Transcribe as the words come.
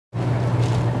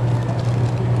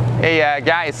Hey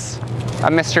guys,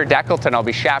 I'm Mr. Deckleton. I'll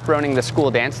be chaperoning the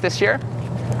school dance this year.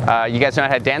 You guys know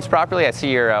how to dance properly? I see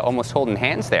you're almost holding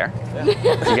hands there.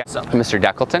 Yeah. Mr.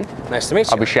 Deckleton. Nice to meet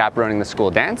you. I'll be chaperoning the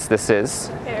school dance. This is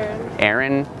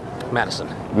Aaron.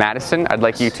 Madison. I'd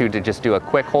like you two to just do a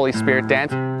quick Holy Spirit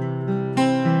dance.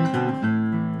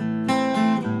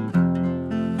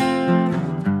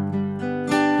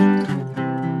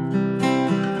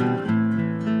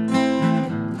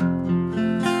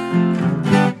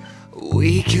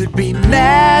 We could be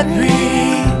married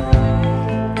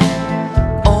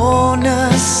on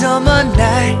a summer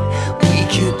night. We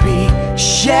could be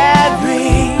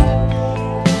sharing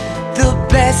the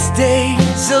best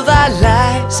days of our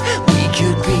lives. We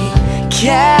could be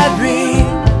caring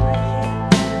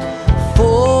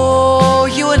for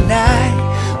you and I.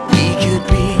 We could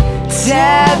be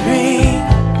tearing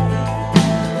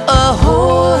a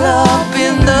hole up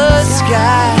in the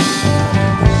sky.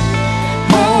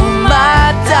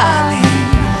 Darling,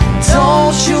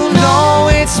 don't you know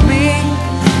it's me?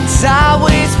 It's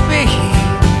always been.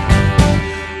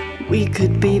 We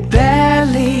could be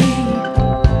barely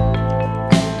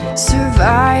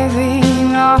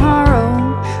surviving our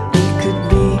own. We could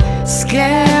be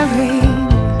scaring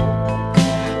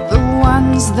the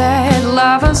ones that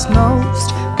love us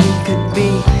most. We could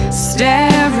be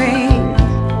staring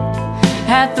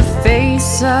at the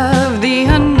face of the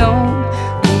unknown.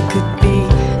 We could be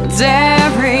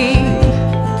daring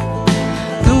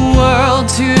the world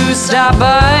to stop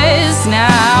us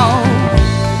now.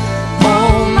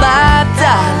 Oh my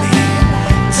darling,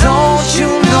 don't you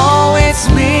know it's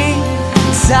me?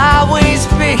 It's always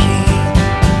been.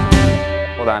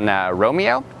 Hold on,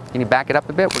 Romeo, can you back it up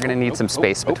a bit? We're gonna need some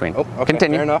space between. Okay,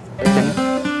 Continue. fair enough. Continue.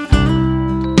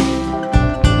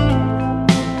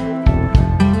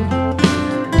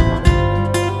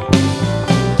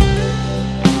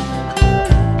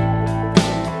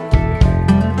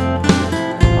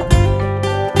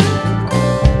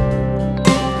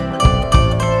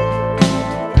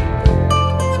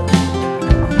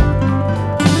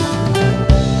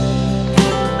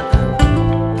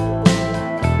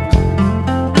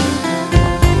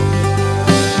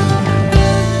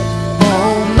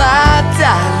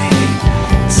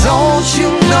 Don't you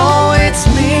know it's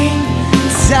me?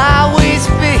 It's always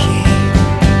been.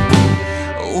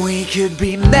 We could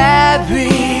be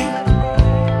married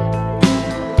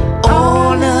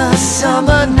on a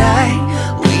summer night.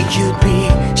 We could be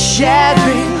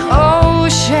sharing,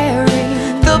 sharing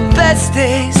the best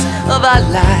days of our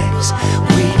lives.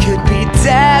 We could be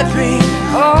daring,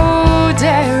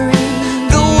 daring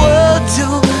the world to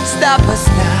stop us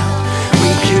now.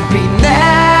 We could be married.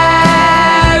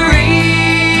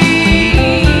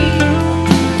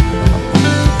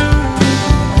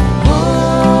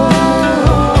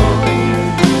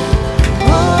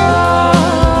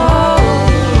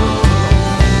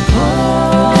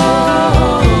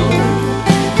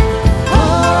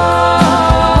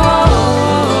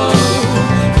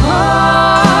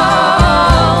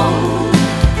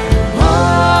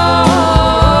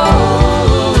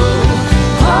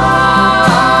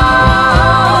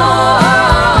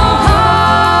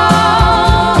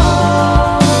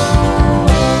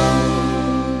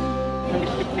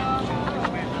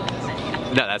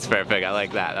 No, that's perfect. I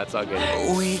like that. That's all good.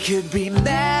 We could be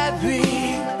married.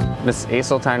 Miss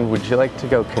Aseltine, would you like to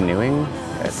go canoeing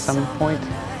at some point?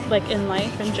 Like in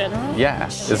life in general? Yeah.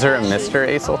 Is there a Mr.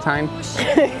 Aseltine?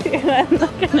 I'm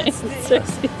not gonna answer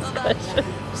these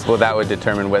questions. Well, that would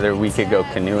determine whether we could go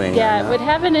canoeing. Yeah, it would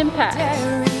have an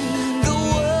impact.